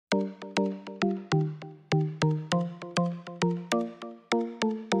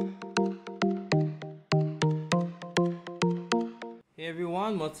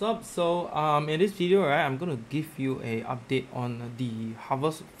what's up? In this video, right, I'm gonna give you a update on the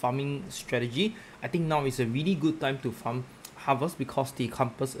harvest farming strategy. I think now is a really good time to farm harvest because the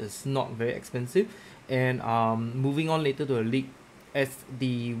compass is not very expensive, and moving on later to the league, as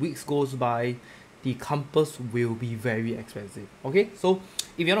the weeks goes by, the compass will be very expensive. Okay, so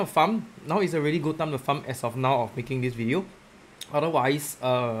if you want to farm, now is a really good time to farm as of now of making this video. Otherwise,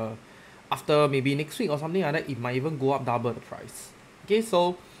 after maybe next week or something like that, it might even go up double the price. Okay,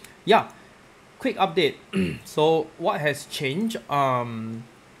 so yeah, quick update. So what has changed? I'm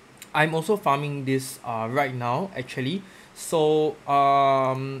also farming this right now actually. So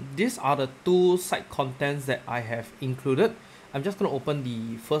these are the two side contents that I have included. I'm just gonna open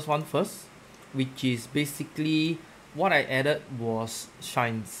the first one first, which is basically what I added was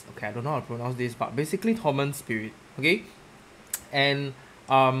shines. Okay, I don't know how to pronounce this, but basically Torment Spirit. Okay, and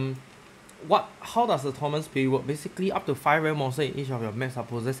how does the Torment Spirit work? Basically, up to 5 rare monsters in each of your maps are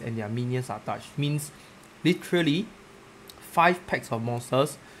possessed and their minions are touched. Means literally 5 packs of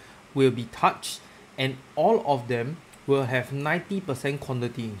monsters will be touched and all of them will have 90%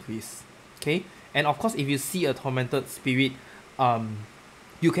 quantity increase. Okay, and of course if you see a tormented spirit,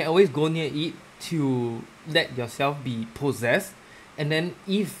 you can always go near it to let yourself be possessed, and then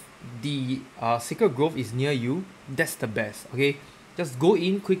if the Sacred Grove is near you, that's the best. Okay, just go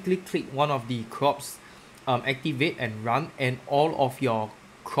in, quickly click one of the crops, activate and run, and all of your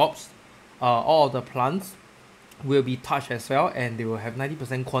crops, all of the plants will be touched as well, and they will have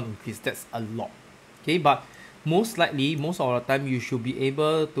 90% quant increase. That's a lot. Okay, but most likely, most of the time, you should be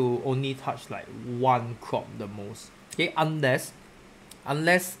able to only touch like one crop the most. Okay, unless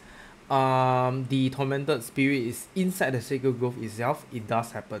the tormented spirit is inside the Sacred Grove itself, it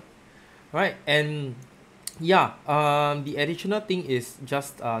does happen. Right, and yeah, the additional thing is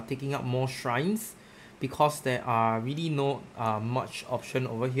just taking up more shrines, because there are really no much option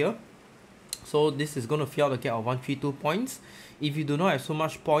over here. So this is going to fill out the gap of 132 points. If you do not have so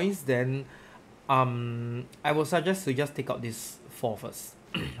much points, then I will suggest to just take out this 4 first.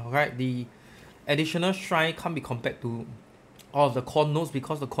 Alright, the additional shrine can't be compared to all of the core nodes,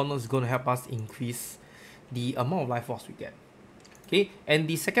 because the core nodes is going to help us increase the amount of life force we get. Okay, and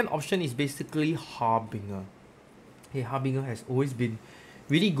the second option is basically Harbinger. Hey, Harbinger has always been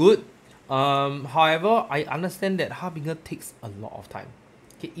really good. However, I understand that Harbinger takes a lot of time.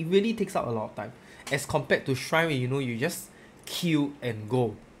 Okay, it really takes up a lot of time as compared to Shrine, where you just kill and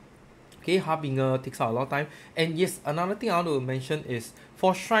go. Okay, Harbinger takes up a lot of time. And yes, another thing I want to mention is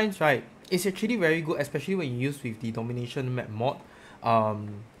for Shrines, right, it's actually very good, especially when you use with the Domination map mod.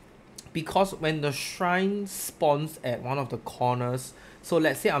 Because when the shrine spawns at one of the corners, so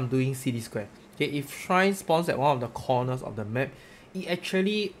let's say I'm doing city square. Okay, if shrine spawns at one of the corners of the map, it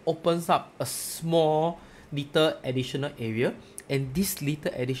actually opens up a small little additional area, and this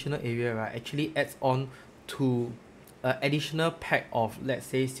little additional area, right, actually adds on to an additional pack of, let's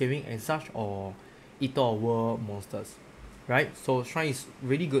say, Searing Exarch or Eater of World monsters, right? So shrine is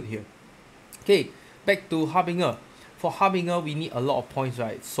really good here. Okay, back to Harbinger. For Harbinger, we need a lot of points,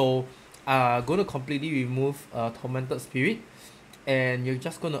 right? So going to completely remove Tormented Spirit, and you're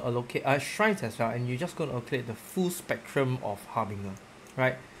just going to allocate shrines as well, and you're just going to allocate the full spectrum of Harbinger,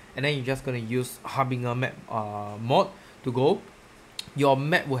 right? And then you're just going to use Harbinger map mod to go. Your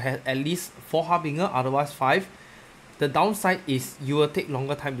map will have at least 4 Harbinger, otherwise 5. The downside is you will take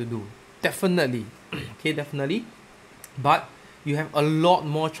longer time to do, definitely. Okay, definitely, but you have a lot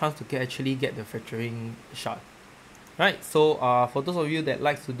more chance to actually get the Fracturing Shard. Right, so for those of you that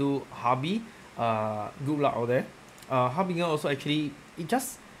likes to do Harby, good luck out there. Harbinger also actually, it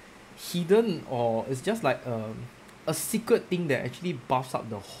just hidden, or it's just like a secret thing that actually buffs up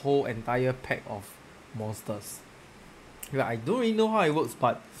the whole entire pack of monsters. Yeah, I don't really know how it works,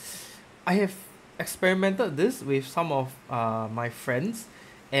 but I have experimented this with some of my friends,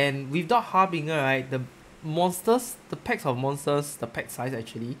 and without Harbinger, right, the monsters, the packs of monsters, the pack size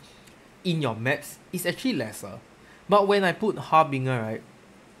actually in your maps is actually lesser. But when I put Harbinger, right,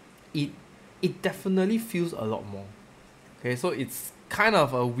 it definitely feels a lot more. Okay, so it's kind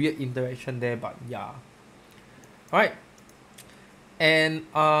of a weird interaction there, but yeah. Alright. And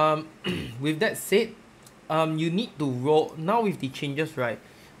with that said, you need to roll, now with the changes, right,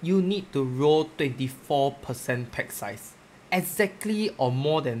 you need to roll 24% pack size. Exactly, or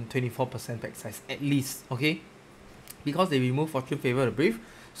more than 24% pack size, at least, okay? Because they remove Fortune Favor the Brief,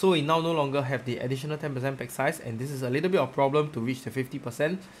 so we now no longer have the additional 10% pack size, and this is a little bit of problem to reach the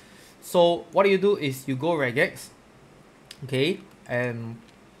 50%. So what you do is you go regex, okay, and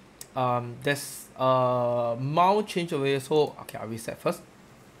there's a mild change over here. So okay, I'll reset first.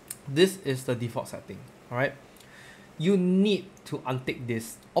 This is the default setting. Alright, you need to untick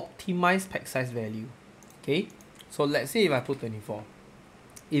this optimize pack size value. Okay, so let's say if I put 24,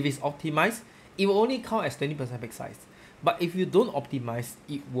 if it's optimized, it will only count as 20% pack size. But if you don't optimize,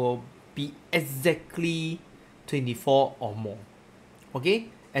 it will be exactly 24 or more. Okay,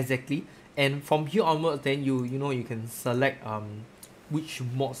 exactly. And from here onwards, then you know you can select which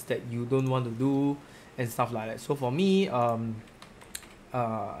mods that you don't want to do and stuff like that. So for me, I'm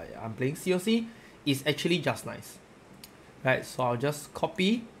playing COC. It's actually just nice, right? So I'll just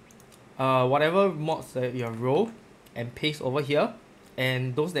copy whatever mods that you have rolled and paste over here,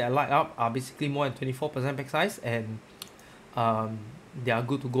 and those that I light up are basically more than 24% pack size, and they are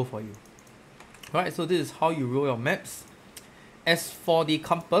good to go for you. Alright, so this is how you roll your maps. As for the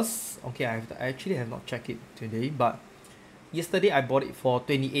compass, okay, I actually have not checked it today, but yesterday I bought it for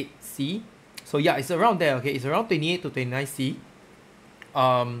 28C. So yeah, it's around there, okay, it's around 28 to 29C.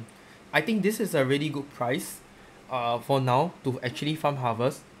 I think this is a really good price for now to actually farm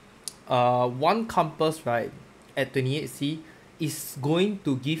harvest. One compass, right, at 28C is going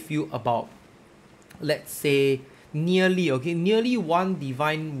to give you about, let's say, nearly one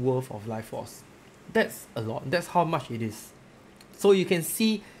divine worth of life force. That's a lot. That's how much it is. So you can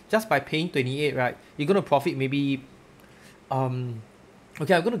see just by paying 28, right, you're gonna profit maybe okay, I'm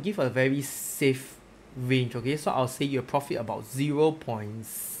gonna give a very safe range, okay? So I'll say you profit about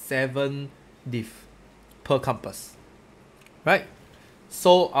 0.7 div per compass. Right?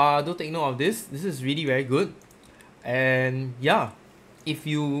 So do take note of this. This is really very good. And yeah, if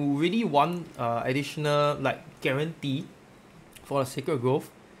you really want additional like guarantee for the sacred growth,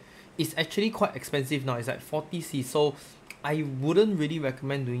 it's actually quite expensive now. It's like 40C. So I wouldn't really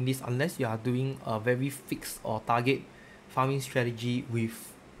recommend doing this unless you are doing a very fixed or target farming strategy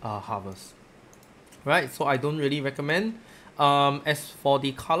with harvest. Right? So I don't really recommend. As for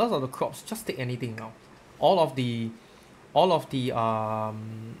the colors of the crops, just take anything now. All of the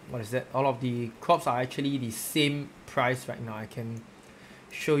what is that? All of the crops are actually the same price right now. I can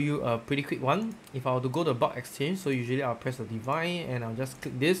show you a pretty quick one. If I were to go to bulk exchange, so usually I'll press the divine and I'll just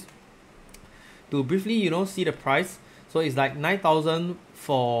click this to briefly, see the price. So it's like 9,000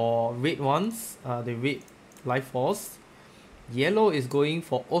 for red ones, the red life force. Yellow is going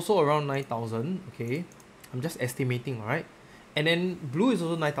for also around 9,000. Okay, I'm just estimating, right? And then blue is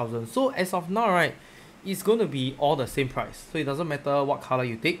also 9,000. So as of now, right, it's going to be all the same price. So it doesn't matter what color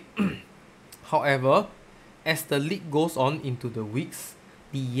you take. However, as the league goes on into the weeks,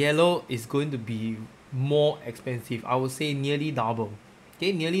 the yellow is going to be more expensive. I would say nearly double.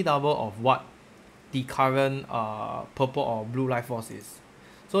 Okay, nearly double of what the current purple or blue life force is.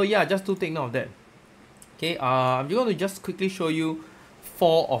 So yeah, just to take note of that. Okay, I'm going to just quickly show you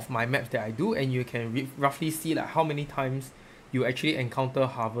 4 of my maps that I do, and you can roughly see like how many times you actually encounter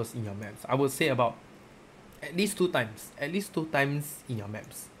harvest in your maps. I would say about at least 2 times. At least 2 times in your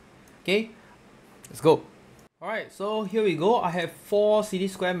maps. Okay, let's go. Alright, so here we go. I have 4 city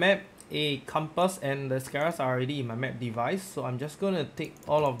square map, a compass, and the scarabs are already in my map device. So I'm just going to take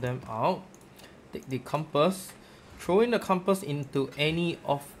all of them out. Take the compass. Throw in the compass into any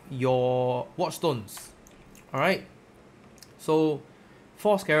of your watchstones. Alright, so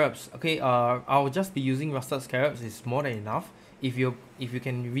 4 scarabs. Okay, I'll just be using rusted scarabs. It's more than enough if you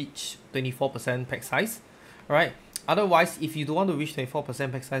can reach 24% pack size. Alright, otherwise if you don't want to reach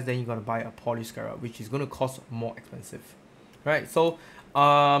 24% pack size, then you gotta buy a polished scarab, which is gonna cost more expensive. Right, so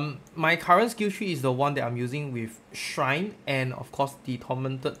my current skill tree is the one that I'm using with Shrine and of course the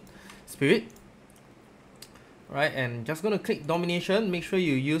Tormented Spirit. Right, and just gonna click Domination. Make sure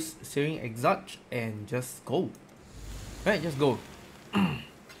you use Searing Exarch and just go. Right, just go.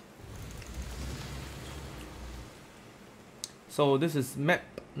 So this is map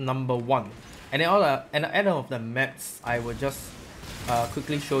number 1, and then at the end of the maps, I will just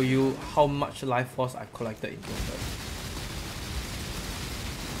quickly show you how much life force I've collected in total.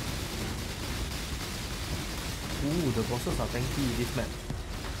 Ooh, the bosses are tanky in this map.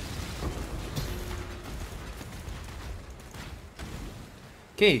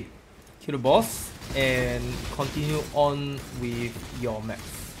 Okay, kill the boss and continue on with your maps.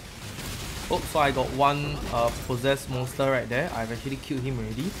 Oh, so I got one possessed monster right there. I've actually killed him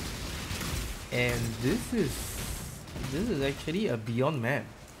already. And this is actually a beyond map.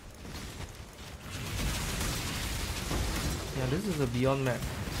 Yeah, this is a beyond map.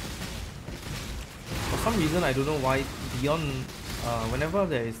 For some reason I don't know why beyond whenever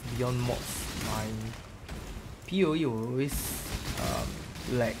there is beyond mods, my PoE will always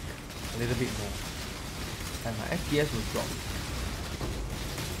lag a little bit more and my FPS will drop.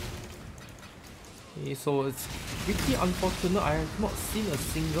 Okay, so it's pretty unfortunate I have not seen a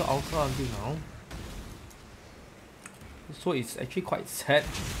single alpha until now. So it's actually quite sad.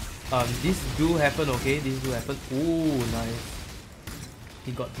 This do happen, okay? This do happen. Ooh, nice.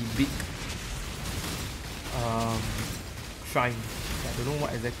 He got the big shrine. I don't know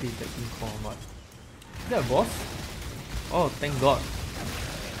what exactly is that thing called, but is that a boss? Oh, thank God.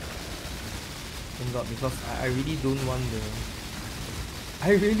 Thank God, because I really don't want the...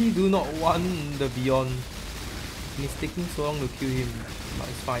 I really do not want the Beyond. And it's taking so long to kill him, but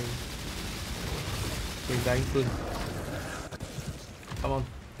it's fine. He's dying soon. Come on,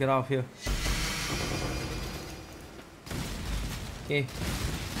 get out of here. Okay,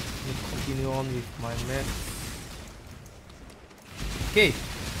 let's continue on with my map. Okay,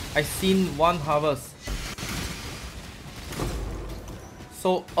 I seen one harvest.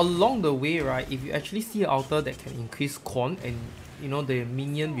 So along the way, right, if you actually see an altar that can increase corn and you know the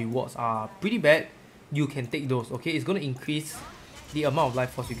minion rewards are pretty bad, you can take those. Okay, it's going to increase the amount of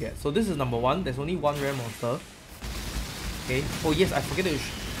life force you get. So this is number one. There's only one rare monster. Okay. Oh yes, I forget to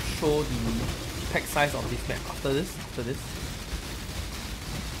show the pack size of this map after this.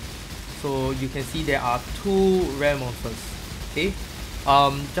 So you can see there are 2 rare monsters. Okay.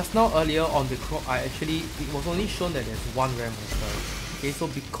 Just now earlier on the crop, it was only shown that there's 1 rare monster. Okay, so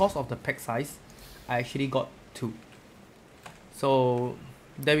because of the pack size, I actually got 2. So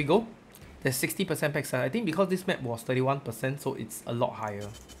there we go. There's 60% pack size. I think because this map was 31%, so it's a lot higher.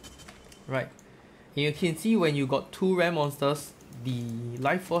 Right. And you can see when you got 2 rare monsters, the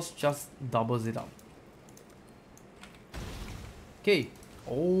life force just doubles it up. Okay.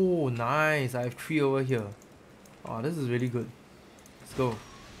 Oh, nice. I have 3 over here. Oh, this is really good. Let's go. I'm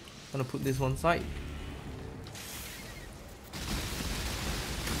gonna put this one side.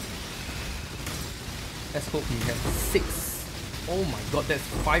 Let's hope we have 6. Oh my god, that's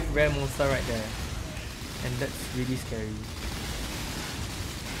 5 rare monster right there. And that's really scary.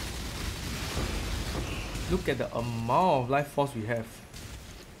 Look at the amount of life force we have.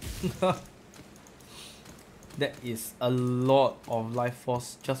 That is a lot of life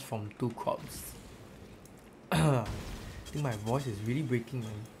force just from 2 crops. I think my voice is really breaking,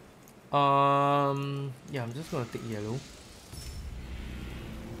 man. Yeah, I'm just gonna take yellow.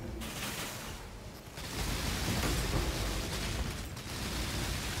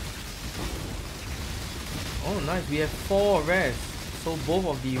 Oh nice, we have 4 rares. So both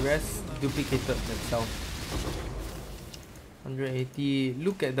of the rares duplicated themselves. 180.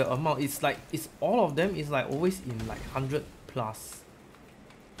 Look at the amount. It's all of them is like always in like 100 plus.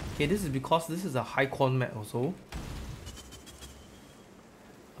 Okay, this is because this is a high corn map also.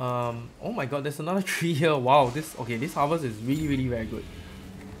 Oh my god, there's another tree here. Wow, this harvest is really very good.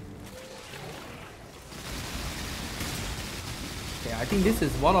 Okay, I think this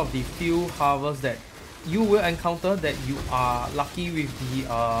is one of the few harvests that you will encounter that you are lucky with the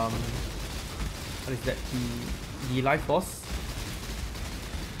what is that, the life force.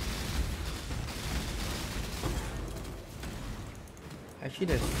 Actually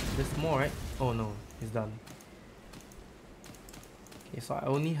there's more, right? Oh no, it's done. Okay, so I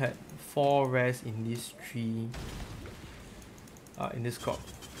only had 4 rares in this tree, in this crop.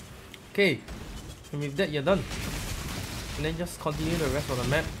 Okay, and with that you're done. And then just continue the rest of the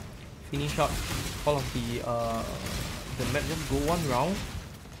map. Finish up all of the map, just go 1 round.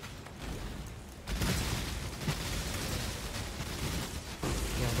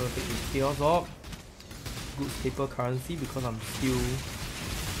 Okay, I'm gonna take the chaos off. Good staple currency because I'm still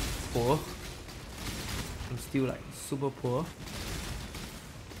poor. I'm still like super poor.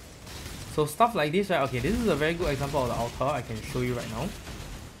 So stuff like this, right? Okay, this is a very good example of the altar I can show you right now.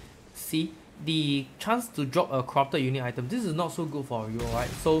 See, the chance to drop a corrupted unit item, this is not so good for you, right?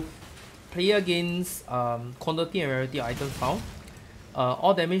 So player gains quantity and rarity items found.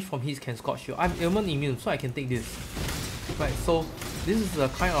 All damage from his can scorch you. I'm ailment immune, so I can take this. Right, so this is the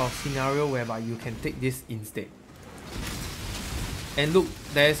kind of scenario whereby you can take this instead. And look,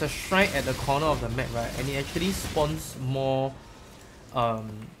 there's a shrine at the corner of the map, right? And it actually spawns more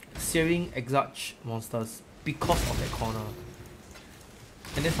Searing Exarch monsters because of that corner.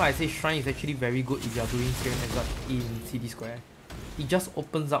 And that's why I say shrine is actually very good if you are doing Searing Exarch in City Square. It just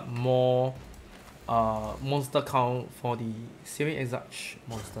opens up more monster count for the Searing Exarch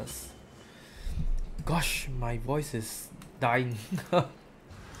monsters. Gosh, my voice is dying.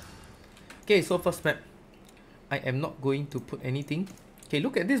 Okay, so first map. I am not going to put anything. Okay,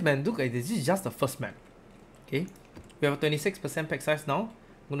 look at this, man. Look at this. This is just the first map. Okay, we have a 26% pack size now.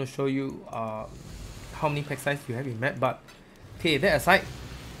 I'm going to show you how many pack size you have in map. But okay, that aside,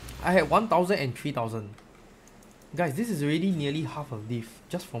 I had 1,000 and 3,000. Guys, this is already nearly half of div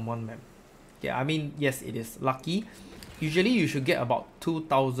just from one map. Yeah, I mean, yes, it is lucky. Usually you should get about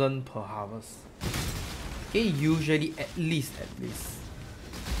 2,000 per harvest. Okay, usually at least.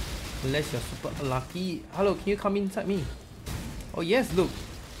 Unless you're super unlucky. Hello, can you come inside me? Oh yes, look.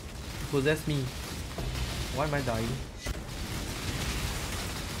 Possess me. Why am I dying?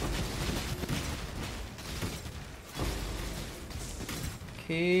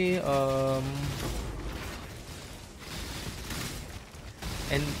 Okay,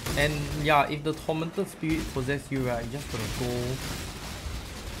 and yeah, if the tormented spirit possess you, right, you're just gonna go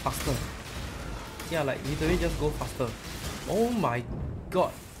faster. Yeah, like literally just go faster. Oh my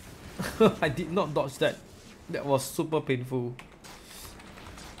god. I did not dodge that. That was super painful.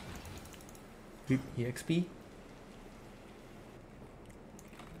 Rip EXP.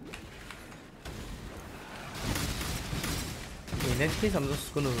 Okay, in that case, I'm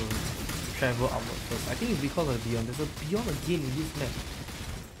just gonna travel outward first. I think it's because of the Beyond. There's a Beyond again in this map.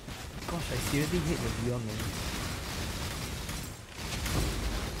 Gosh, I seriously hate the Beyond, man.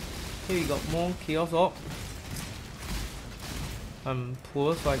 Okay, we got more Chaos Orb. I'm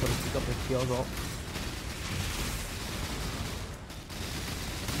poor, so I gotta pick up the Chaos Orb.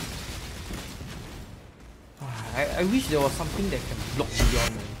 I wish there was something that can block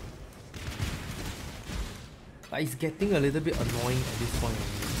Beyond, man. Like, it's getting a little bit annoying at this point.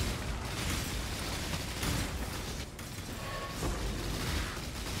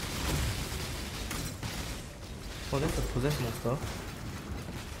 Oh, that's a possessed monster.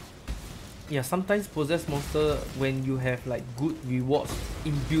 Yeah, sometimes possessed monster, when you have like good rewards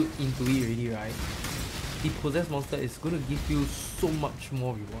inbuilt into it already, right? The possessed monster is gonna give you so much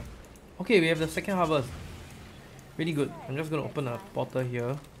more reward. Okay, we have the second harvest. Really good. I'm just gonna open a portal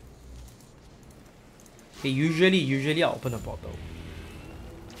here. Okay, usually I'll open a portal.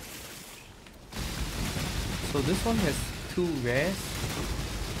 So this one has 2 rares.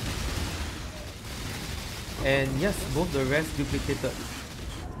 And yes, both the rares duplicated.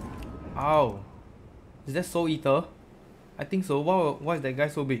 Ow. Is that Soul Eater? I think so. Why is that guy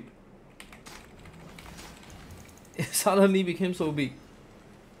so big? It suddenly became so big.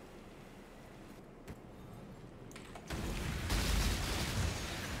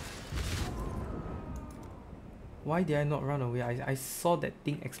 Why did I not run away? I saw that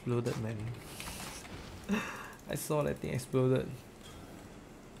thing exploded, man. I saw that thing exploded.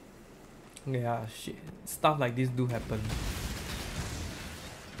 Yeah, shit. Stuff like this do happen.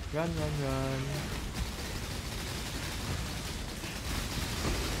 Run.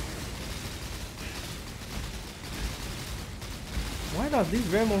 Why does this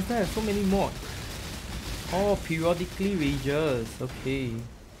rare monster have so many mods? Oh, periodically rages. Okay.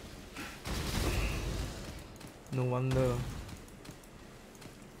 No wonder.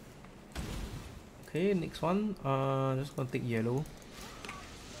 Okay, next one. Just gonna take yellow.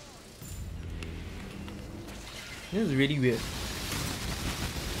 This is really weird.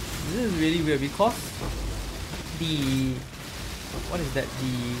 Because the what is that?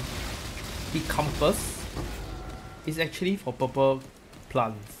 The compass is actually for purple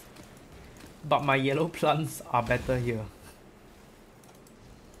plants, but my yellow plants are better here.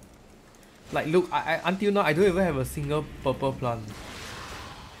 Like, look, I until now I don't even have a single purple plant,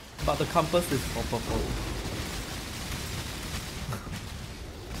 but the compass is for purple.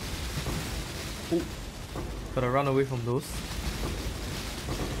 Oh, gotta run away from those.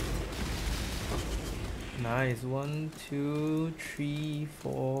 Nice. 1, 2, 3,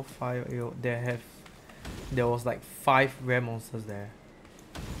 4, 5. Yo, there was like 5 rare monsters there.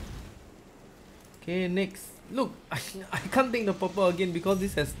 Okay, next. Look, I can't take the purple again because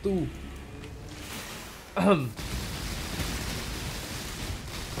this has 2.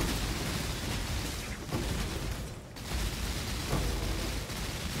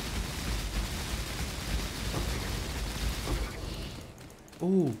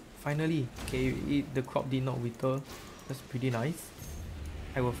 Oh, finally. Okay, the crop did not wither. That's pretty nice.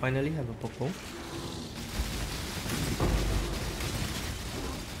 I will finally have a purple.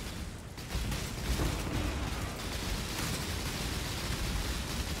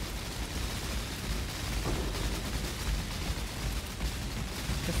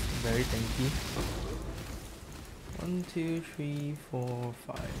 Just very tanky. 1, 2, 3, 4,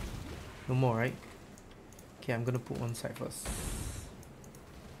 5. No more, right? Okay, I'm gonna put one side first.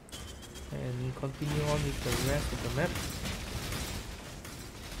 And continue on with the rest of the map.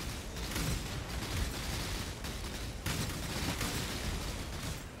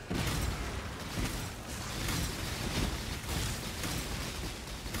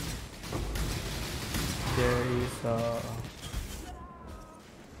 There is a...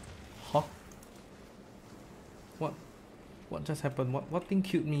 Huh? What just happened? What thing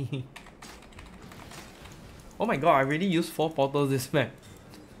killed me? Oh my god, I already used 4 portals this map.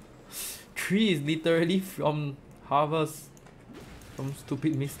 3 is literally from harvest, from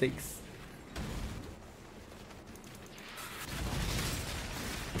stupid mistakes.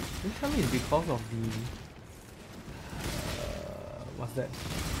 Don't tell me it's because of the what's that?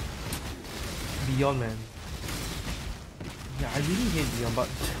 Beyond, man. Yeah, I really hate Beyond, but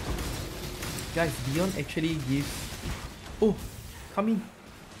guys, Beyond actually gives. Oh, come in.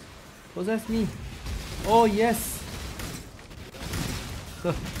 Possess me. Oh yes.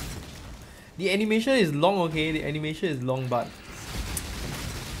 The animation is long, okay? The animation is long, but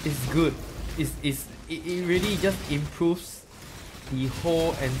it's good. It really just improves the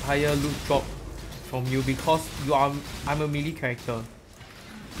whole entire loot drop from you because I'm a melee character.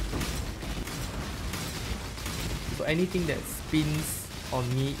 So anything that spins on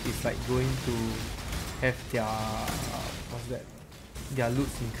me is like going to have their what's that? Their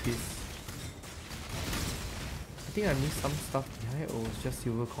loots increase. I think I missed some stuff behind, or it's just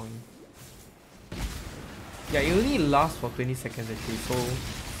silver coin. Yeah, it only lasts for 20 seconds actually, so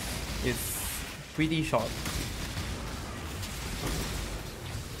it's pretty short.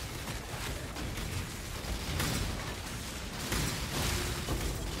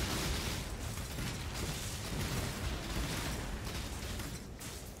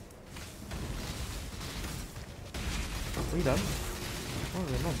 Are we done? Oh,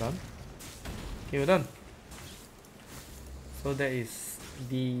 we're not done. Okay, we're done. So that is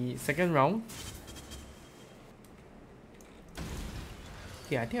the second round.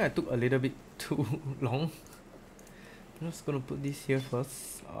 Okay, I think I took a little bit too long. I'm just gonna put this here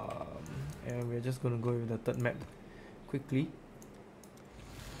first, and we're just gonna go with the third map quickly.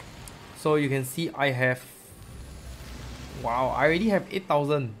 So you can see I have, wow, I already have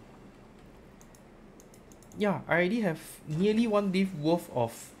 8,000. Yeah, I already have nearly 1 div worth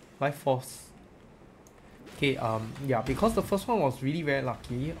of life force. Okay, yeah, because the first one was really very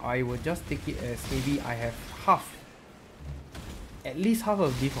lucky, I will just take it as maybe I have at least half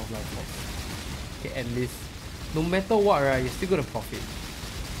a div of life force. Okay, at least. No matter what, right, you're still gonna profit.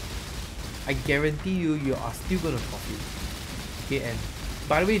 I guarantee you are still gonna profit. Okay, and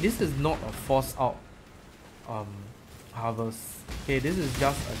by the way, this is not a force out harvest. Okay, this is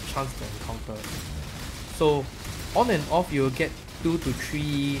just a chance to encounter. So on and off you'll get 2 to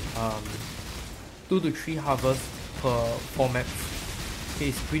 3 harvests per 4 maps. Okay,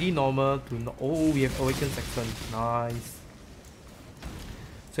 it's pretty normal to oh, we have Awakened Sexton. Nice.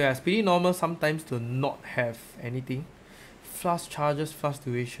 So yeah, it's pretty normal sometimes to not have anything. Flash charges, flash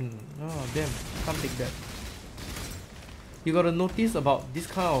duration. Oh damn, can't take that. You gotta notice about this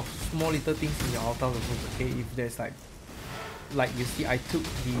kind of small little things in your altar also, okay? If there's like you see I took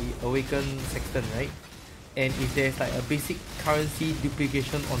the Awakened Sexton, right? And if there's like a basic currency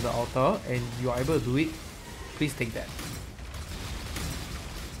duplication on the altar and you are able to do it, please take that.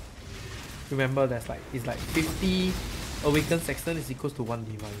 Remember it's like 50 Awakened Sexton is equals to 1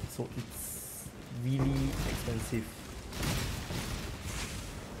 divine, so it's really expensive.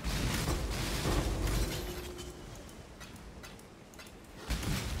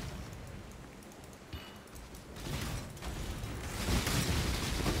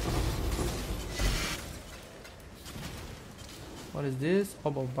 What is this?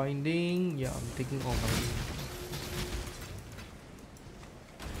 Orb of Binding. Yeah, I'm taking Orb of Binding.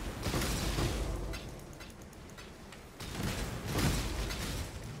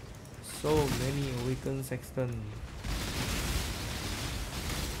 So many Awakened Sexton.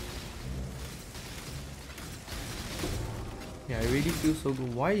 Yeah, I really feel so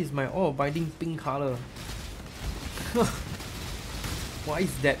good. Why is my Orb of Binding pink color? Why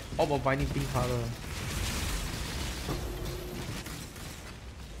is that Orb of Binding pink color?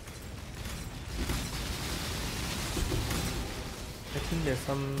 I think there's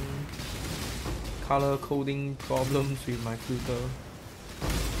some color coding problems with my filter.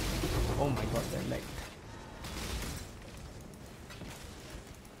 Oh my god, that lagged.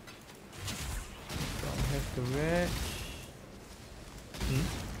 Don't have to red.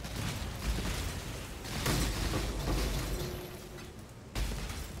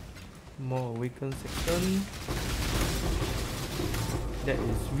 More Awakened Sexton. That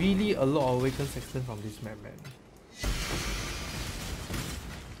is really a lot of Awakened Sexton from this map, man.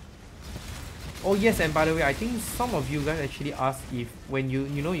 Oh yes, and by the way, I think some of you guys actually asked if when you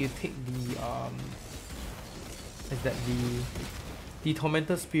take the is that the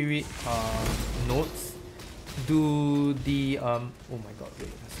Tormented Spirit notes, do the oh my god,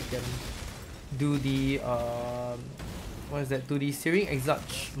 wait a second. Do the what is that? Do the Searing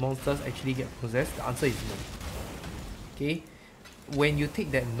Exarch monsters actually get possessed? The answer is no. Okay? When you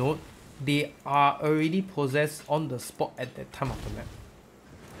take that note, they are already possessed on the spot at that time of the map.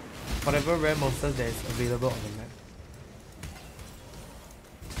 whatever rare monsters that is available on the map.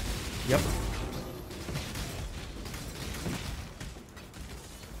 Yep.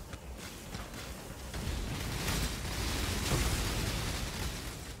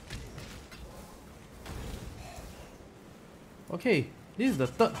 Okay, this is the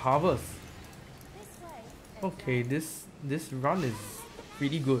third harvest. Okay, this run is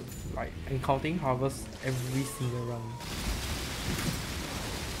really good. Like encountering harvest every single run.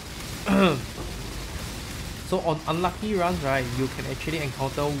 So on unlucky runs, right, you can actually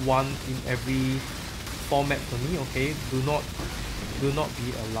encounter one in every 4 maps only. Okay, do not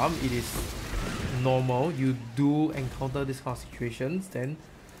be alarmed. It is normal. You do encounter this kind of situations. Then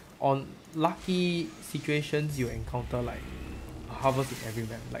on lucky situations, you encounter like harvest in every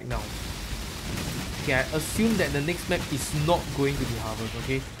map. Like now. Okay, I assume that the next map is not going to be harvest.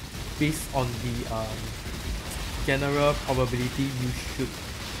 Okay, based on the general probability,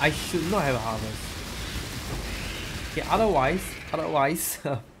 I should not have a harvest. Okay, otherwise,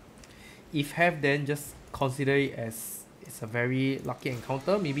 if have, then just consider it as it's a very lucky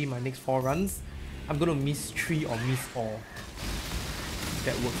encounter. Maybe my next 4 runs, I'm gonna miss 3 or miss all.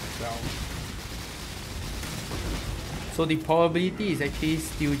 That works as well. So the probability is actually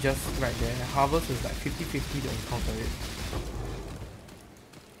still just right there. Harvest is like 50-50 to encounter it.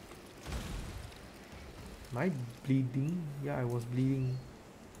 Am I bleeding? Yeah, I was bleeding.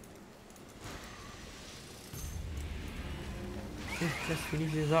 Okay, let's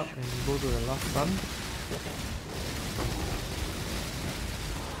finish this up and go to the last run.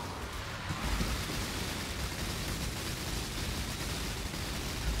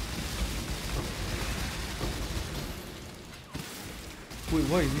 Wait,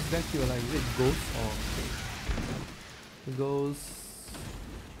 what is this back here? Like, is it ghost or okay? Ghost.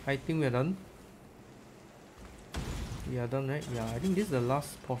 I think we're done. We are done, right? Yeah, I think this is the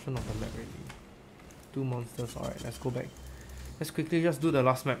last portion of the map already. 2 monsters. Alright, let's go back. Let's quickly just do the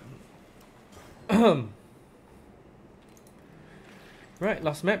last map. Right,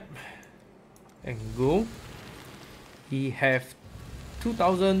 last map. And go. We have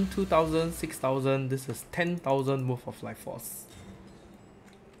 2,000, 2,000, 6,000. This is 10,000 worth of life force.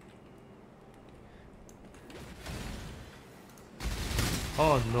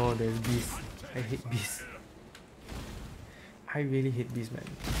 Oh no, there's bees. I hate bees. I really hate bees, man.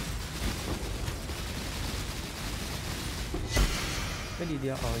 Where did they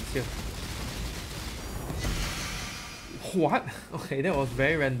are? Oh, it's here. What? Okay, that was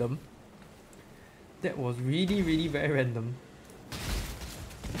very random. That was really very random.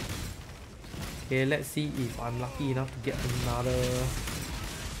 Okay, let's see if I'm lucky enough to get another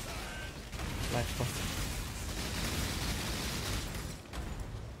life force.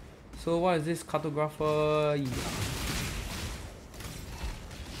 So what is this cartographer? Yeah.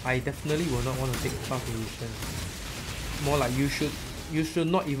 I definitely will not want to take calculation. More like you should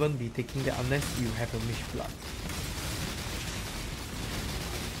not even be taking that unless you have a mage blood.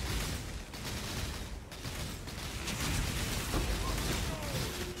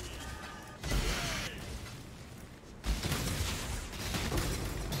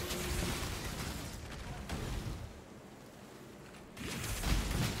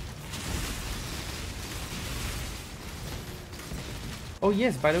 Oh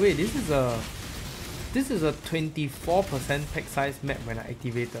yes, by the way, this is a 24% pack size map when I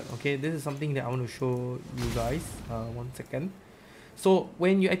activated. Okay, this is something that I want to show you guys. 1 second. So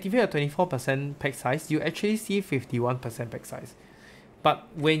when you activate a 24% pack size, you actually see 51% pack size. But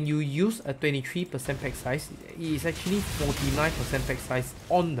when you use a 23% pack size, it is actually 49% pack size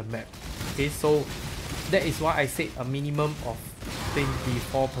on the map. Okay, so that is why I said a minimum of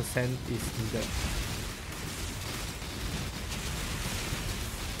 24% is needed.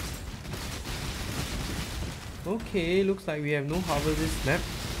 Okay, looks like we have no harvest this map.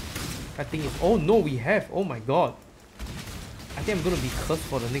 I think it's... Oh no, we have! Oh my god! I think I'm gonna be cursed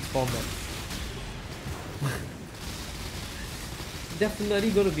for the next 4 maps.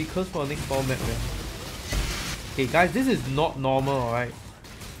 Definitely gonna be cursed for the next 4 maps, man. Okay guys, this is not normal, alright?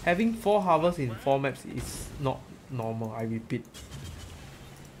 Having 4 harvests in 4 maps is not normal, I repeat.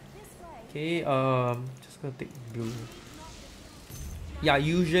 Okay, just gonna take blue. Yeah,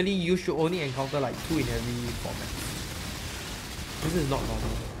 usually you should only encounter like 2 in every 4 maps. This is not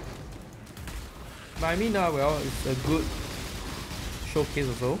normal. But I mean, well, it's a good showcase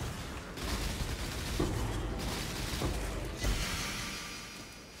also.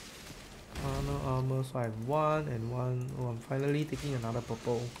 No armor, so I have 1 and 1. Oh, I'm finally taking another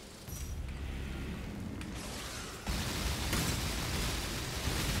purple.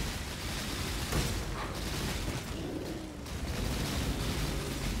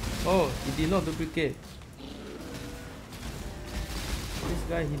 Oh, he did not duplicate. This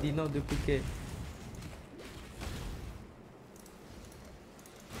guy, he did not duplicate.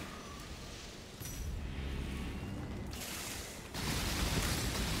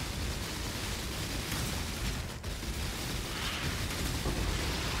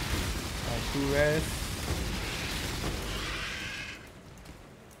 To rest.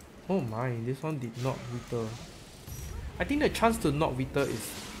 Oh my, this one did not wither. I think the chance to not wither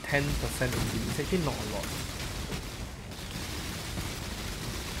is 10% only. It's actually not a lot.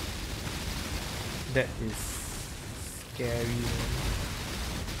 That is scary.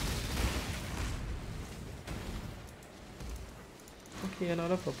 Okay,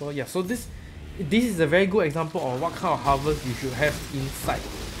 another purple. Yeah, so this is a very good example of what kind of harvest you should have inside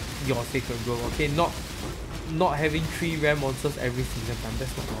your sacred grove. Okay, not having 3 rare monsters every single time.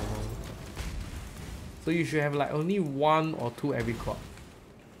 That's not normal. So you should have like only 1 or 2 every crop.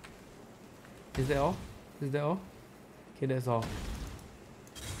 Is that all? Is that all? Okay, that's all.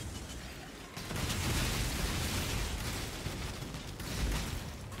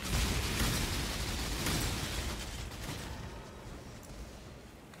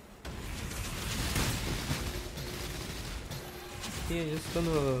 Okay, just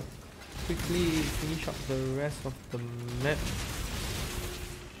gonna quickly finish up the rest of the map.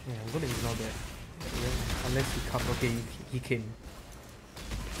 Yeah, I'm gonna ignore that. Yeah, unless he comes. Okay, he came.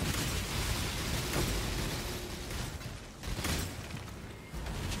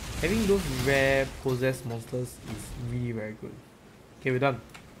 Having those rare possessed monsters is really very good. Okay, we're done.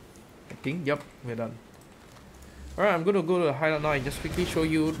 I think, yep, we're done. Alright, I'm gonna go to the hideout now and just quickly show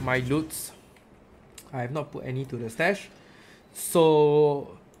you my loots. I have not put any to the stash.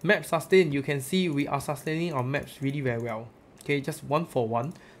 So, map sustain, you can see we are sustaining our maps really very well. Okay, just 1 for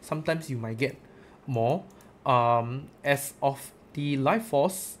 1. Sometimes you might get more. As of the life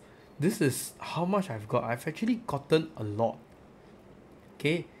force, this is how much I've got. I've actually gotten a lot.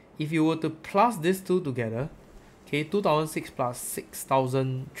 Okay, if you were to plus these two together, okay, 2006 plus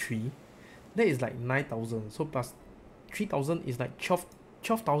 6003, that is like 9000. So plus 3000 is like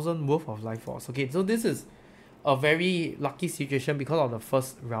 12,000 worth of life force. Okay, so this is a very lucky situation because of the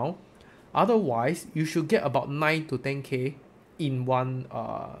first round. Otherwise, you should get about 9 to 10k in one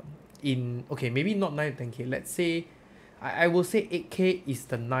okay, maybe not 9 to 10k. Let's say I will say 8k is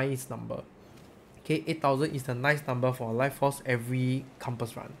the nice number. Okay, 8000 is the nice number for life force every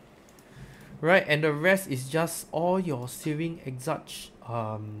campus run. Right, and the rest is just all your searing exarch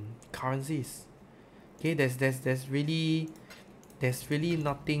currencies. Okay, there's really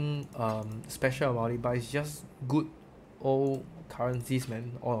nothing special about it, but it's just good old currencies,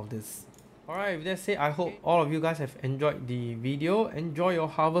 man, all of this. Alright, with that said, I hope all of you guys have enjoyed the video. Enjoy your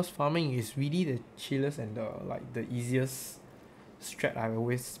harvest farming. Is really the chillest and the easiest strat I've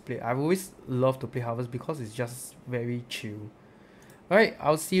always played. I've always loved to play harvest because it's just very chill. Alright,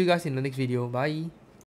 I'll see you guys in the next video. Bye.